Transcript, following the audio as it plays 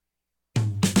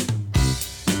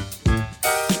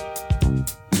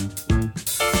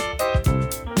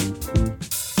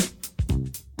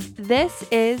This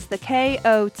is the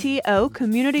KOTO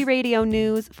Community Radio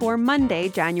News for Monday,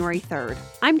 January 3rd.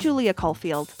 I'm Julia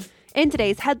Caulfield. In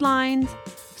today's headlines,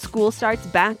 school starts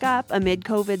back up amid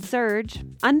COVID surge,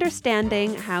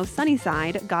 understanding how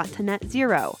Sunnyside got to net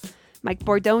zero, Mike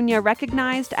Bordogna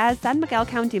recognized as San Miguel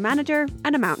County Manager,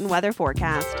 and a mountain weather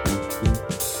forecast.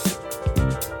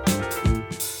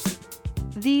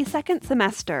 The second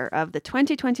semester of the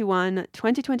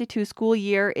 2021-2022 school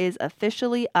year is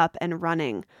officially up and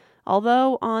running,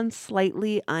 although on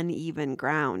slightly uneven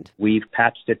ground. We've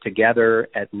patched it together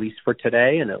at least for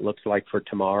today, and it looks like for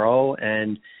tomorrow,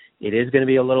 and it is going to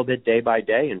be a little bit day by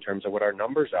day in terms of what our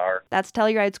numbers are. That's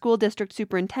Telluride School District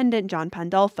Superintendent John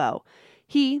Pandolfo.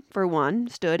 He, for one,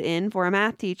 stood in for a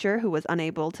math teacher who was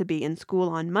unable to be in school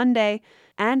on Monday,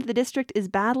 and the district is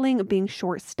battling being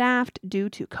short-staffed due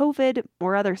to COVID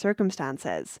or other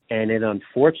circumstances. And it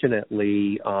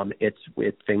unfortunately,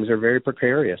 things are very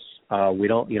precarious. We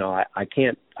don't, I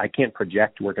can't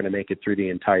project we're going to make it through the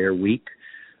entire week.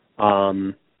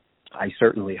 I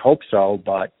certainly hope so,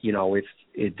 but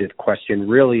the question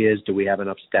really is, do we have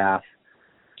enough staff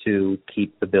to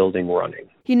keep the building running?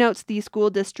 He notes the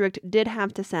school district did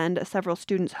have to send several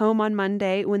students home on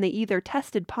Monday when they either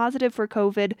tested positive for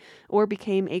COVID or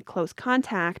became a close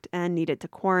contact and needed to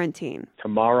quarantine.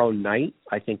 Tomorrow night,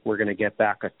 I think we're going to get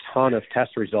back a ton of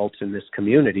test results in this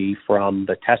community from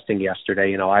the testing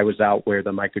yesterday. I was out where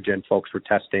the Microgen folks were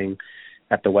testing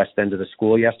at the west end of the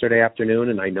school yesterday afternoon,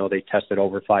 and I know they tested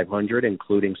over 500,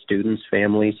 including students,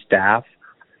 families, staff.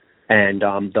 And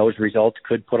those results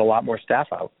could put a lot more staff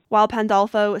out. While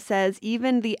Pandolfo says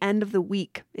even the end of the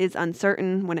week is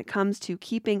uncertain when it comes to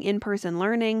keeping in-person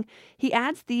learning, he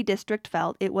adds the district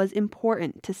felt it was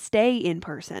important to stay in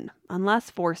person, unless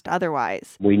forced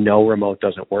otherwise. We know remote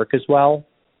doesn't work as well.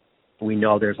 We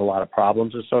know there's a lot of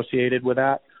problems associated with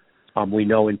that. We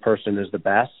know in person is the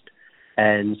best.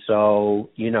 And so,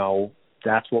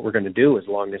 that's what we're going to do as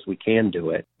long as we can do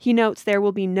it. He notes there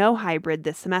will be no hybrid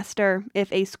this semester.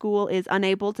 If a school is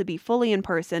unable to be fully in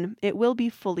person, it will be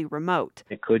fully remote.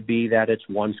 It could be that it's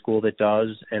one school that does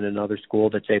and another school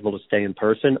that's able to stay in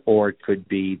person, or it could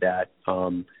be that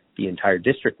the entire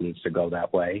district needs to go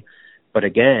that way. But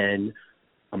again,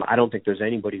 I don't think there's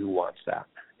anybody who wants that.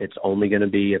 It's only going to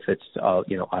be if it's, out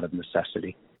of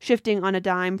necessity. Shifting on a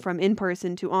dime from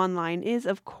in-person to online is,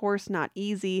 of course, not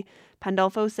easy.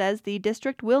 Pandolfo says the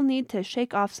district will need to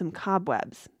shake off some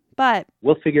cobwebs, but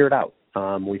we'll figure it out.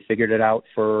 We figured it out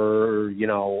for,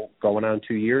 going on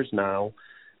 2 years now,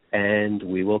 and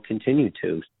we will continue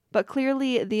to. But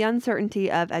clearly, the uncertainty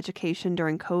of education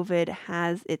during COVID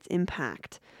has its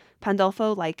impact.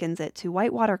 Pandolfo likens it to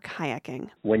whitewater kayaking.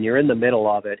 When you're in the middle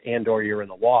of it and or you're in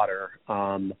the water,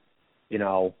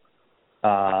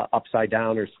 upside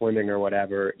down or swimming or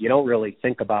whatever, you don't really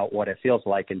think about what it feels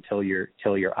like until you're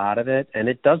out of it. And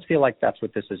it does feel like that's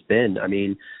what this has been. I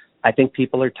mean, I think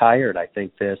people are tired. I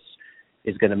think this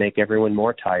is going to make everyone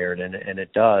more tired, and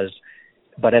it does.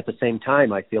 But at the same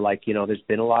time, I feel like, there's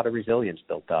been a lot of resilience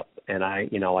built up. And I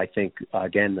think,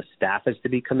 again, the staff is to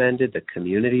be commended. The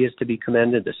community is to be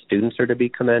commended. The students are to be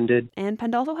commended. And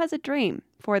Pandolfo has a dream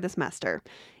for the semester,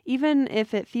 even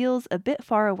if it feels a bit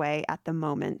far away at the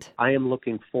moment. I am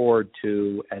looking forward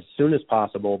to, as soon as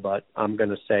possible, but I'm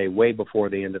going to say way before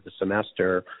the end of the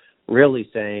semester, really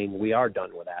saying we are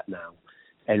done with that now.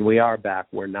 And we are back.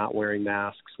 We're not wearing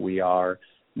masks. We are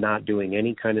not doing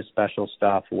any kind of special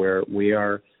stuff, where we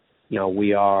are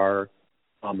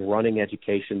running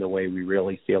education the way we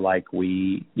really feel like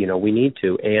we need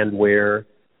to, and where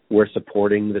we're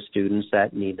supporting the students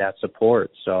that need that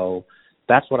support. So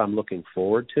that's what I'm looking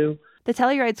forward to. The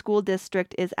Telluride School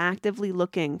District is actively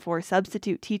looking for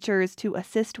substitute teachers to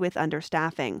assist with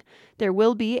understaffing. There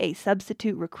will be a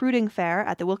substitute recruiting fair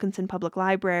at the Wilkinson Public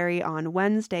Library on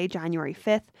Wednesday, January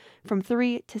 5th from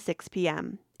 3 to 6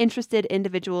 p.m. Interested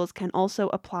individuals can also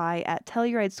apply at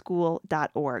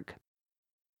TellurideSchool.org.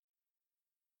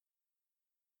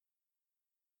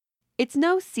 It's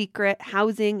no secret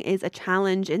housing is a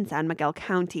challenge in San Miguel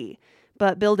County,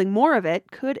 but building more of it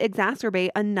could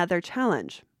exacerbate another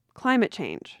challenge: climate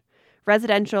change.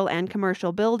 Residential and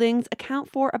commercial buildings account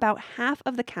for about half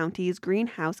of the county's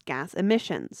greenhouse gas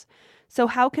emissions. So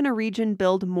how can a region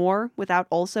build more without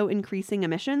also increasing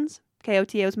emissions?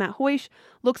 KOTO's Matt Hoish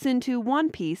looks into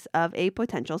one piece of a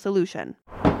potential solution.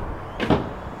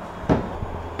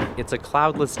 It's a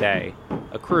cloudless day.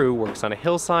 A crew works on a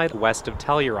hillside west of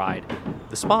Telluride.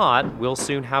 The spot will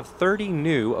soon have 30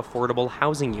 new affordable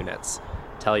housing units.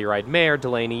 Telluride Mayor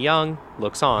Delaney Young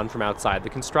looks on from outside the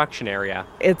construction area.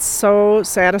 It's so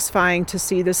satisfying to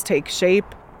see this take shape.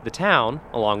 The town,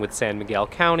 along with San Miguel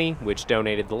County, which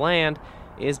donated the land,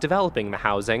 is developing the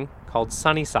housing called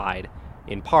Sunnyside,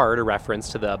 in part a reference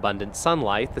to the abundant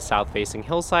sunlight the south-facing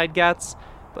hillside gets,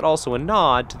 but also a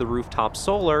nod to the rooftop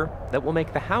solar that will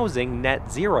make the housing net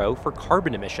zero for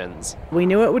carbon emissions. We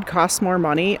knew it would cost more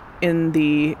money in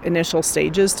the initial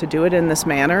stages to do it in this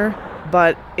manner,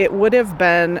 but it would have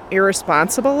been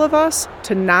irresponsible of us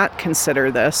to not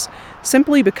consider this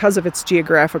simply because of its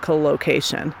geographical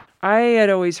location. I had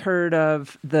always heard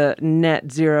of the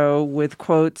net zero with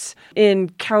quotes in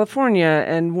California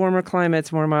and warmer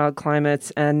climates, more mild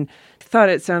climates, and thought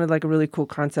it sounded like a really cool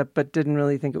concept, but didn't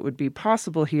really think it would be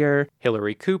possible here.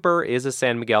 Hillary Cooper is a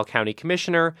San Miguel County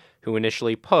commissioner who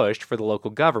initially pushed for the local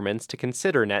governments to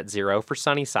consider net zero for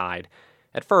Sunnyside.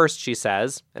 At first, she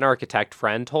says, an architect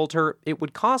friend told her it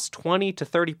would cost 20 to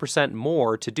 30%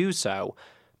 more to do so.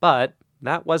 But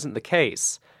that wasn't the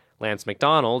case. Lance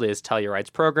McDonald is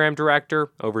Telluride's program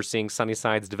director overseeing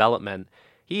Sunnyside's development.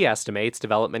 He estimates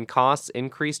development costs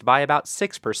increased by about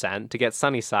 6% to get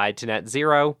Sunnyside to net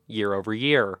zero year over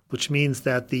year. Which means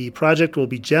that the project will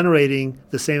be generating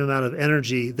the same amount of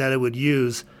energy that it would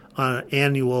use on an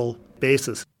annual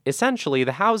basis. Essentially,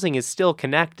 the housing is still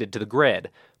connected to the grid,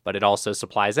 but it also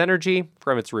supplies energy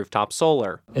from its rooftop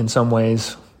solar. In some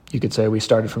ways, you could say we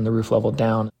started from the roof level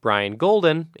down. Brian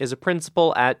Golden is a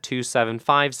principal at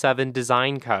 2757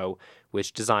 Design Co.,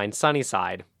 which designed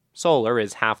Sunnyside. Solar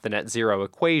is half the net zero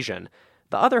equation.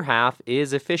 The other half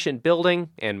is efficient building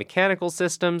and mechanical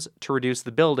systems to reduce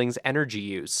the building's energy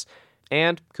use.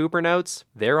 And, Cooper notes,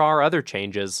 there are other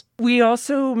changes. We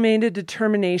also made a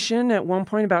determination at one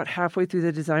point about halfway through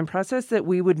the design process that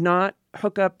we would not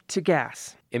hook up to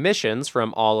gas. Emissions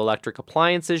from all electric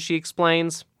appliances, she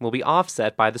explains, will be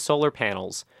offset by the solar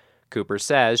panels. Cooper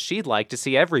says she'd like to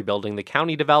see every building the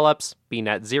county develops be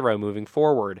net zero moving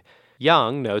forward.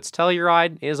 Young notes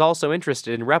Telluride is also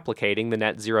interested in replicating the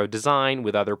net zero design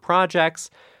with other projects,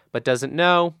 but doesn't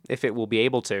know if it will be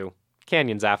able to.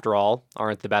 Canyons, after all,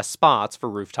 aren't the best spots for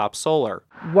rooftop solar.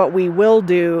 What we will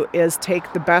do is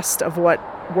take the best of what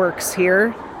works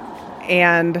here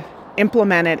and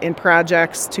implement it in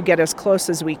projects to get as close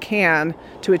as we can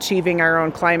to achieving our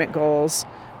own climate goals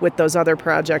with those other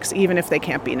projects, even if they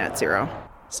can't be net zero.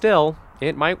 Still,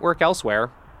 it might work elsewhere.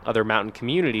 Other mountain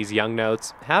communities, Young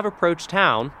notes, have approached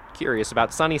town, curious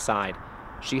about Sunnyside.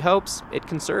 She hopes it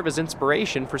can serve as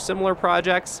inspiration for similar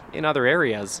projects in other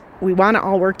areas. We want to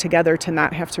all work together to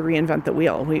not have to reinvent the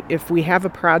wheel. If we have a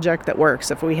project that works,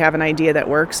 if we have an idea that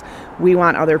works, we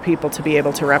want other people to be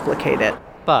able to replicate it.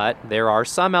 But there are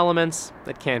some elements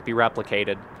that can't be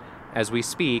replicated. As we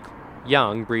speak,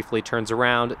 Young briefly turns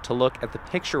around to look at the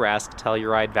picturesque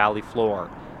Telluride Valley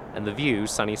floor and the view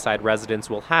Sunnyside residents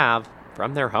will have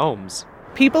from their homes.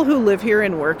 People who live here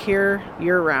and work here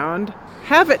year-round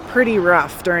have it pretty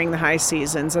rough during the high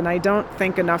seasons, and I don't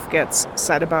think enough gets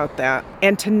said about that.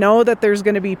 And to know that there's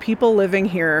going to be people living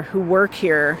here who work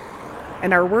here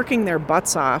and are working their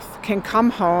butts off, can come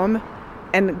home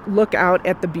and look out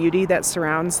at the beauty that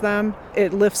surrounds them,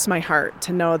 it lifts my heart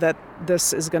to know that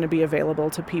this is going to be available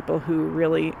to people who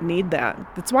really need that.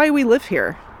 That's why we live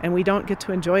here, and we don't get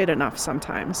to enjoy it enough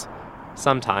sometimes.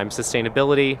 Sometimes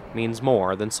sustainability means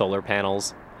more than solar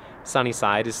panels.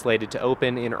 Sunnyside is slated to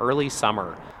open in early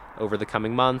summer. Over the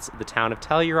coming months, the town of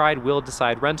Telluride will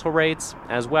decide rental rates,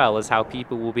 as well as how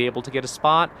people will be able to get a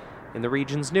spot in the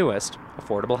region's newest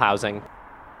affordable housing.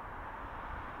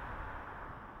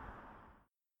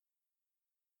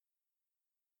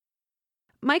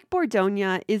 Mike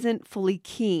Bordogna isn't fully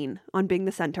keen on being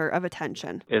the center of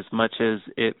attention. As much as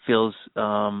it feels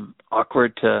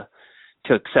awkward to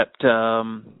accept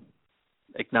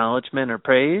acknowledgement or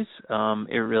praise,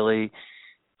 it really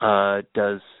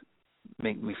does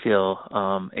make me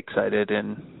feel excited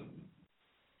and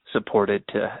supported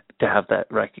to have that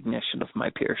recognition of my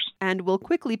peers. And will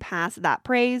quickly pass that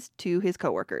praise to his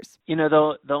coworkers. You know,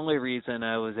 the only reason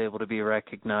I was able to be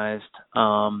recognized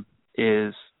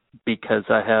is because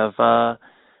I have a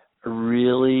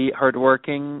really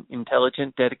hardworking,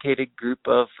 intelligent, dedicated group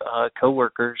of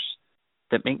coworkers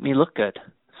that make me look good.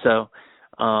 So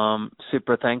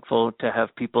super thankful to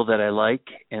have people that I like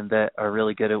and that are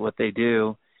really good at what they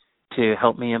do to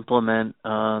help me implement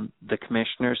the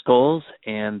commissioner's goals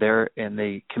and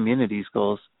the community's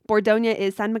goals. Bordogna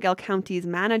is San Miguel County's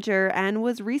manager and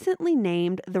was recently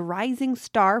named the Rising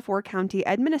Star for County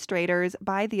Administrators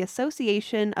by the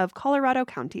Association of Colorado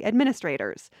County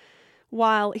Administrators.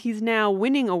 While he's now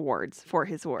winning awards for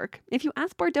his work, if you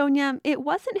ask Bordogna, it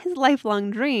wasn't his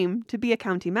lifelong dream to be a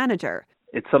county manager.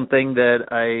 It's something that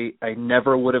I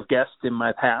never would have guessed in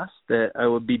my past that I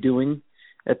would be doing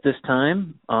at this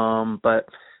time, but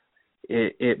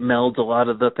it melds a lot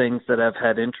of the things that I've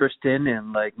had interest in,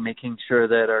 and like making sure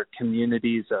that our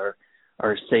communities are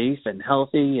safe and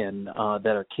healthy, and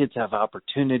that our kids have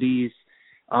opportunities,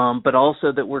 but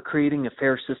also that we're creating a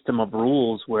fair system of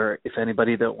rules where if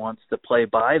anybody that wants to play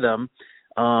by them,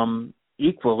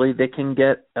 equally they can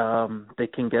get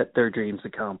their dreams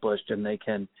accomplished, and they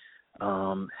can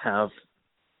have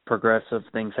progressive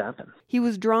things happen. He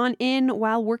was drawn in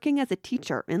while working as a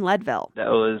teacher in Leadville. I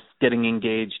was getting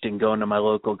engaged and going to my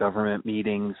local government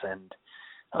meetings, and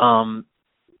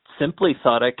simply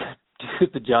thought I could do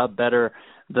the job better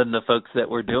than the folks that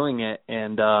were doing it,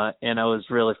 and I was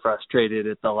really frustrated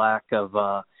at the lack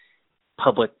of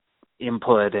public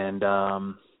input and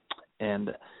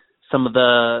some of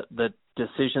the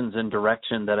decisions and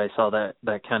direction that I saw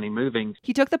that county moving.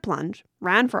 He took the plunge,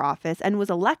 ran for office, and was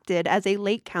elected as a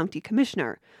Lake County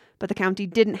commissioner. But the county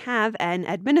didn't have an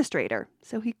administrator,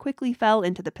 so he quickly fell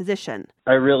into the position.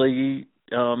 I really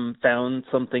found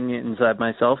something inside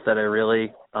myself that I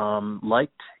really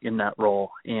liked in that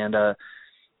role, and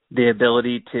the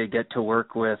ability to get to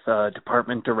work with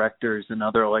department directors and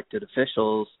other elected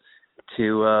officials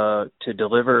to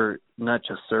deliver not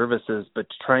just services, but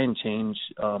to try and change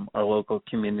our local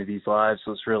community's lives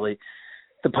was really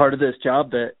the part of this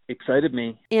job that excited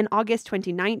me. In August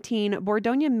 2019,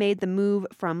 Bordonia made the move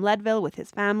from Leadville with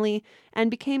his family and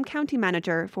became county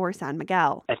manager for San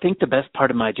Miguel. I think the best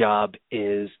part of my job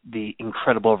is the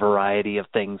incredible variety of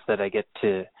things that I get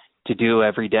to do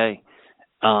every day.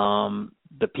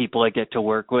 The people I get to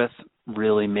work with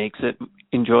really makes it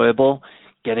enjoyable.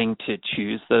 Getting to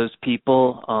choose those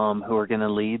people who are going to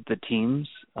lead the teams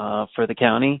for the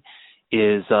county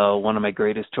is one of my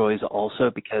greatest joys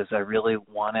also, because I really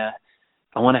want to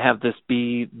have this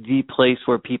be the place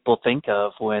where people think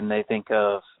of when they think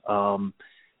of a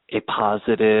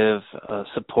positive,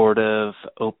 supportive,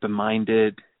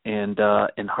 open-minded, and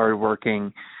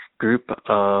hardworking group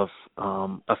of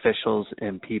officials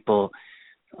and people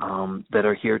that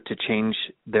are here to change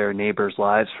their neighbors'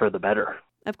 lives for the better.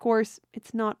 Of course,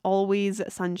 it's not always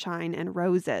sunshine and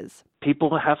roses.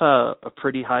 People have a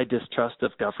pretty high distrust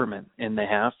of government, and they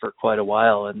have for quite a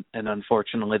while, and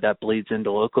unfortunately that bleeds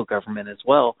into local government as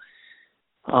well.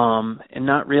 And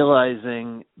not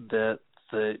realizing that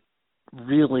the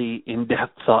really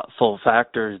in-depth, thoughtful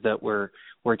factors that we're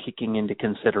taking into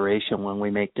consideration when we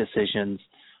make decisions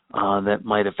that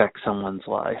might affect someone's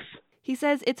life. He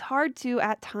says it's hard to,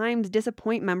 at times,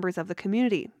 disappoint members of the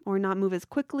community or not move as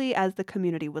quickly as the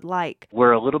community would like.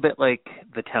 We're a little bit like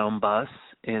the town bus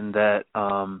in that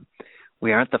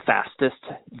we aren't the fastest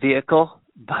vehicle,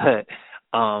 but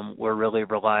we're really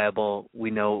reliable. We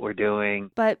know what we're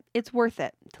doing. But it's worth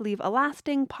it to leave a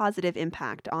lasting positive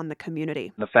impact on the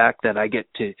community. The fact that I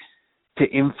get to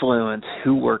influence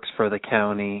who works for the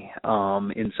county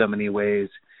in so many ways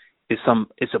is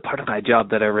a part of my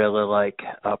job that I really like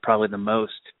probably the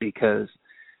most, because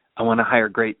I want to hire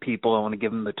great people. I want to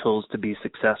give them the tools to be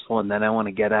successful, and then I want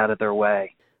to get out of their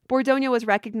way. Bordonia was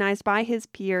recognized by his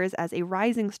peers as a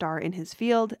rising star in his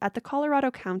field at the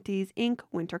Colorado Counties Inc.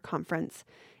 Winter Conference.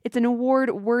 It's an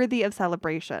award worthy of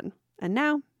celebration, and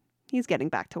now he's getting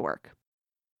back to work.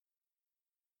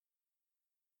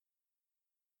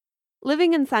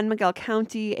 Living in San Miguel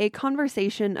County, a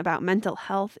conversation about mental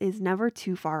health is never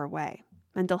too far away.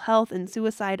 Mental health and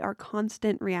suicide are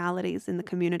constant realities in the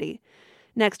community.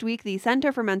 Next week, the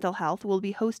Center for Mental Health will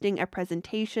be hosting a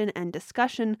presentation and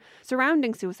discussion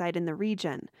surrounding suicide in the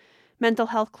region. Mental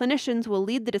health clinicians will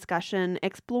lead the discussion,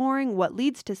 exploring what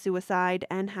leads to suicide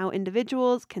and how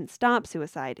individuals can stop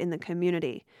suicide in the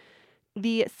community.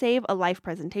 The Save a Life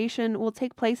presentation will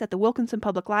take place at the Wilkinson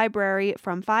Public Library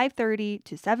from 5:30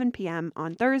 to 7 p.m.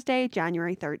 on Thursday,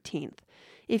 January 13th.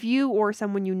 If you or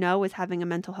someone you know is having a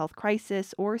mental health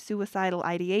crisis or suicidal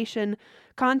ideation,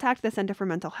 contact the Center for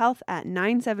Mental Health at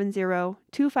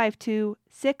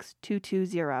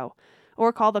 970-252-6220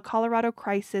 or call the Colorado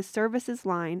Crisis Services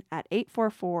line at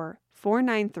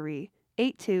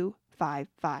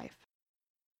 844-493-8255.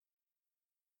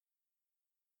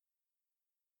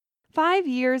 5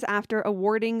 years after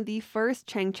awarding the first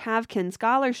Chang Chavkin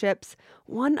scholarships,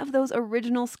 one of those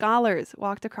original scholars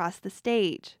walked across the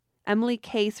stage. Emily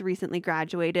Case recently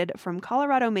graduated from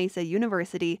Colorado Mesa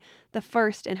University, the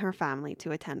first in her family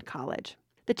to attend college.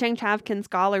 The Chang Chavkin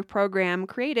Scholar Program,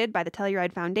 created by the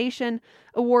Telluride Foundation,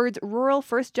 awards rural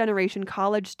first-generation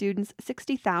college students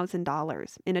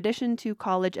 $60,000, in addition to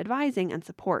college advising and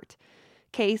support.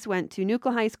 Case went to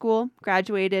Nucla High School,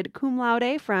 graduated cum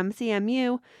laude from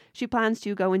CMU. She plans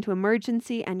to go into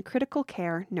emergency and critical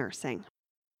care nursing.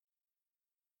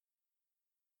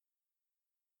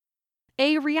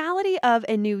 A reality of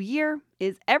a new year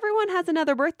is everyone has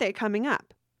another birthday coming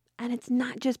up. And it's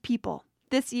not just people.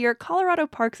 This year, Colorado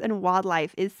Parks and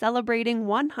Wildlife is celebrating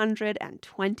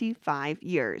 125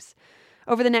 years.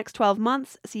 Over the next 12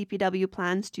 months, CPW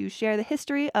plans to share the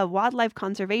history of wildlife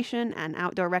conservation and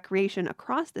outdoor recreation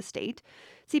across the state.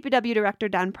 CPW Director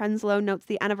Dan Prenslow notes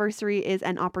the anniversary is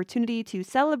an opportunity to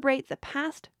celebrate the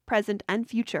past, present, and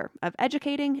future of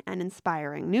educating and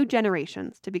inspiring new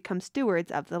generations to become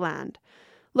stewards of the land.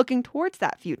 Looking towards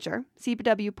that future,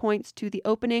 CPW points to the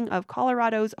opening of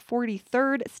Colorado's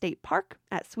 43rd state park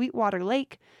at Sweetwater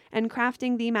Lake and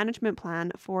crafting the management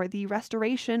plan for the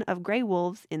restoration of gray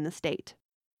wolves in the state.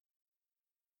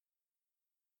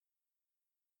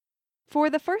 For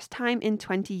the first time in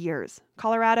 20 years,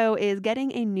 Colorado is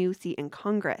getting a new seat in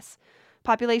Congress.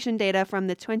 Population data from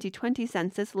the 2020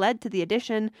 census led to the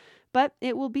addition, but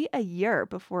it will be a year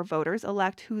before voters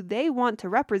elect who they want to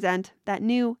represent that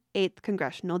new 8th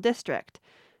congressional district.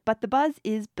 But the buzz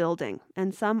is building,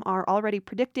 and some are already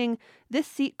predicting this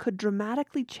seat could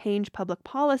dramatically change public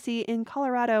policy in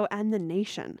Colorado and the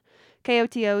nation.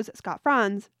 KOTO's Scott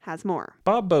Franz has more.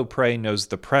 Bob Beaupre knows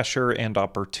the pressure and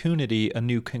opportunity a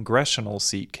new congressional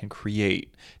seat can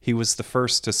create. He was the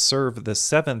first to serve the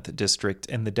 7th district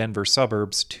in the Denver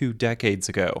suburbs 2 decades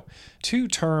ago. 2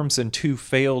 terms and 2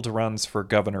 failed runs for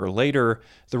governor later,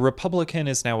 the Republican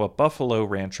is now a buffalo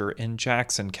rancher in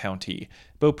Jackson County.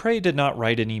 Beaupre did not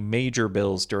write any major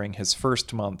bills during his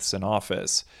first months in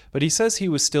office, but he says he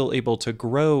was still able to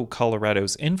grow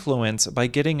Colorado's influence by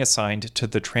getting assigned to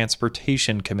the Transportation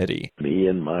Committee. Me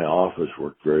and my office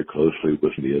worked very closely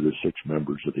with the other 6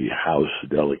 members of the House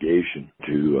delegation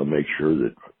to make sure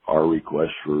that our requests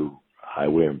for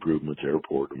highway improvements,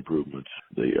 airport improvements,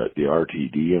 the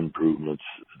RTD improvements,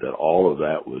 that all of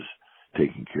that was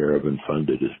taken care of and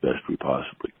funded as best we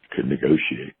possibly could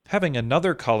negotiate. Having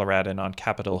another Coloradan on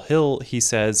Capitol Hill, he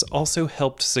says, also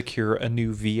helped secure a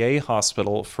new VA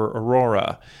hospital for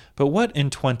Aurora. But what in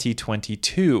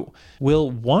 2022? Will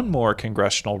one more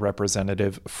congressional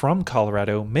representative from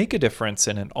Colorado make a difference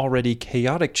in an already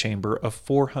chaotic chamber of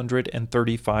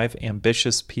 435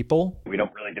 ambitious people? We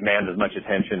don't really demand as much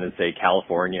attention as, say,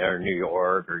 California or New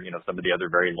York or, some of the other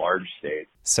very large states.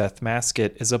 Seth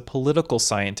Maskett is a political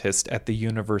scientist at the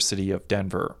University of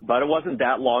Denver. But it wasn't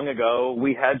that long ago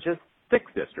we had just 6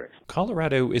 districts.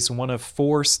 Colorado is one of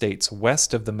 4 states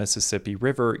west of the Mississippi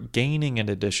River gaining an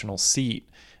additional seat,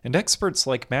 and experts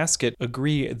like Maskett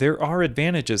agree there are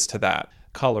advantages to that.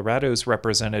 Colorado's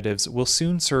representatives will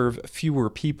soon serve fewer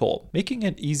people, making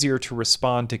it easier to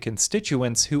respond to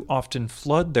constituents who often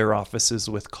flood their offices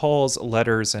with calls,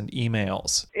 letters, and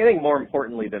emails. I think more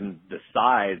importantly than the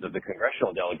size of the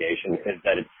congressional delegation is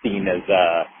that it's seen as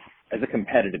a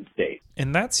competitive state.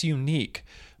 And that's unique.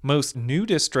 Most new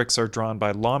districts are drawn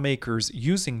by lawmakers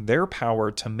using their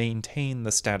power to maintain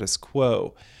the status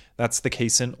quo. That's the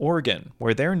case in Oregon,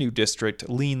 where their new district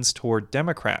leans toward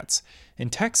Democrats. In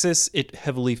Texas, it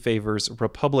heavily favors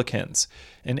Republicans.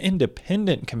 An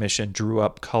independent commission drew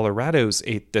up Colorado's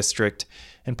 8th district,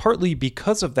 and partly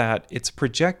because of that, it's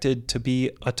projected to be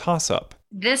a toss-up.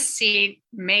 This seat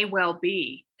may well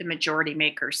be the majority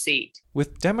maker seat.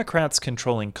 With Democrats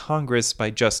controlling Congress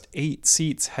by just 8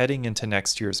 seats heading into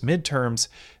next year's midterms,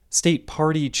 State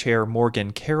Party Chair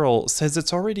Morgan Carroll says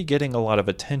it's already getting a lot of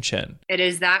attention. It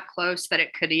is that close that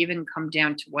it could even come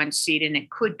down to 1 seat, and it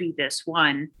could be this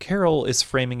one. Carroll is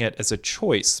framing it as a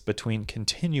choice between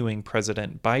continuing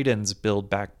President Biden's Build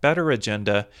Back Better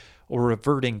agenda or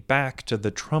reverting back to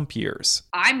the Trump years.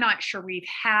 I'm not sure we've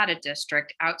had a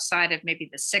district outside of maybe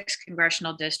the 6th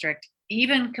congressional district,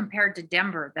 even compared to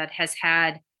Denver, that has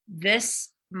had this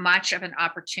much of an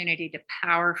opportunity to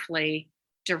powerfully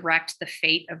direct the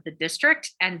fate of the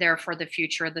district and therefore the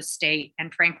future of the state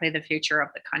and frankly the future of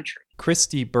the country.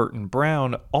 Christy Burton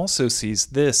Brown also sees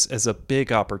this as a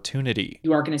big opportunity.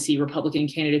 You are going to see Republican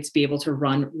candidates be able to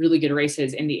run really good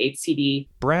races in the 8th CD.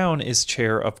 Brown is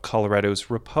chair of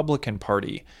Colorado's Republican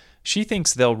Party. She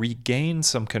thinks they'll regain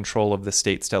some control of the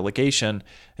state's delegation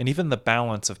and even the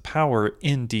balance of power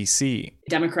in D.C.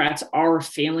 Democrats are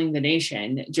failing the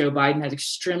nation. Joe Biden has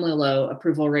extremely low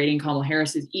approval rating. Kamala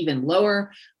Harris is even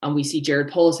lower. We see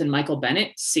Jared Polis and Michael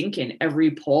Bennet sink in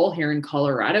every poll here in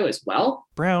Colorado as well.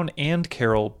 Brown and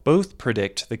Carroll both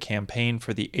predict the campaign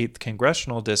for the 8th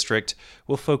congressional district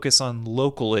will focus on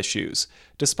local issues,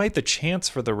 despite the chance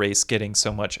for the race getting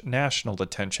so much national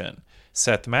attention.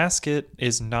 Seth Maskett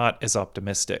is not as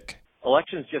optimistic.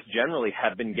 Elections just generally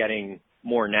have been getting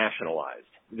more nationalized.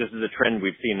 This is a trend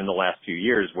we've seen in the last few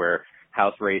years where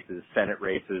House races, Senate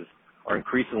races are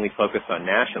increasingly focused on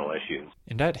national issues.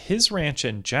 And at his ranch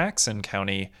in Jackson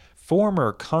County,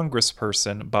 Former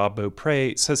Congressperson Bob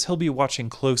Beaupre says he'll be watching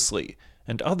closely,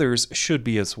 and others should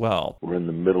be as well. We're in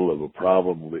the middle of a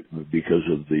problem because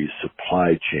of the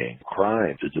supply chain.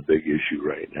 Crime is a big issue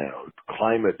right now.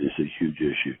 Climate is a huge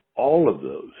issue. All of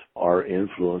those are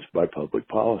influenced by public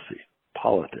policy,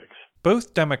 politics.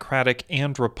 Both Democratic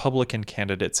and Republican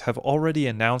candidates have already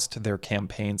announced their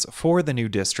campaigns for the new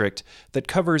district that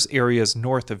covers areas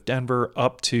north of Denver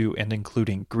up to and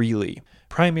including Greeley.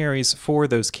 Primaries for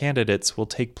those candidates will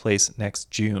take place next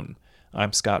June.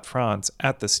 I'm Scott Franz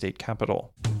at the state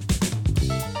capitol.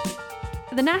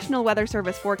 The National Weather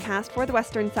Service forecast for the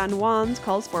western San Juans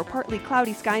calls for partly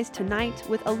cloudy skies tonight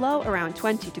with a low around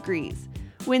 20 degrees.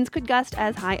 Winds could gust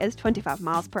as high as 25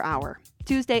 miles per hour.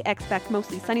 Tuesday, expect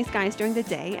mostly sunny skies during the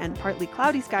day and partly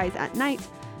cloudy skies at night.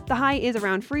 The high is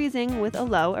around freezing with a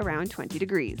low around 20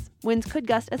 degrees. Winds could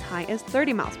gust as high as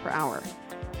 30 miles per hour.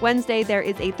 Wednesday, there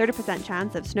is a 30%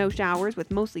 chance of snow showers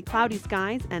with mostly cloudy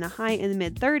skies and a high in the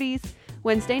mid-30s.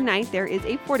 Wednesday night, there is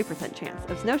a 40% chance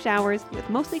of snow showers with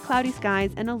mostly cloudy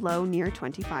skies and a low near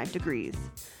 25 degrees.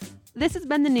 This has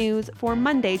been the news for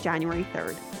Monday, January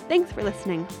 3rd. Thanks for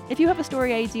listening. If you have a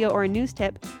story idea or a news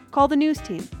tip, call the news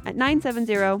team at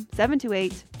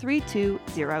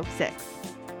 970-728-3206.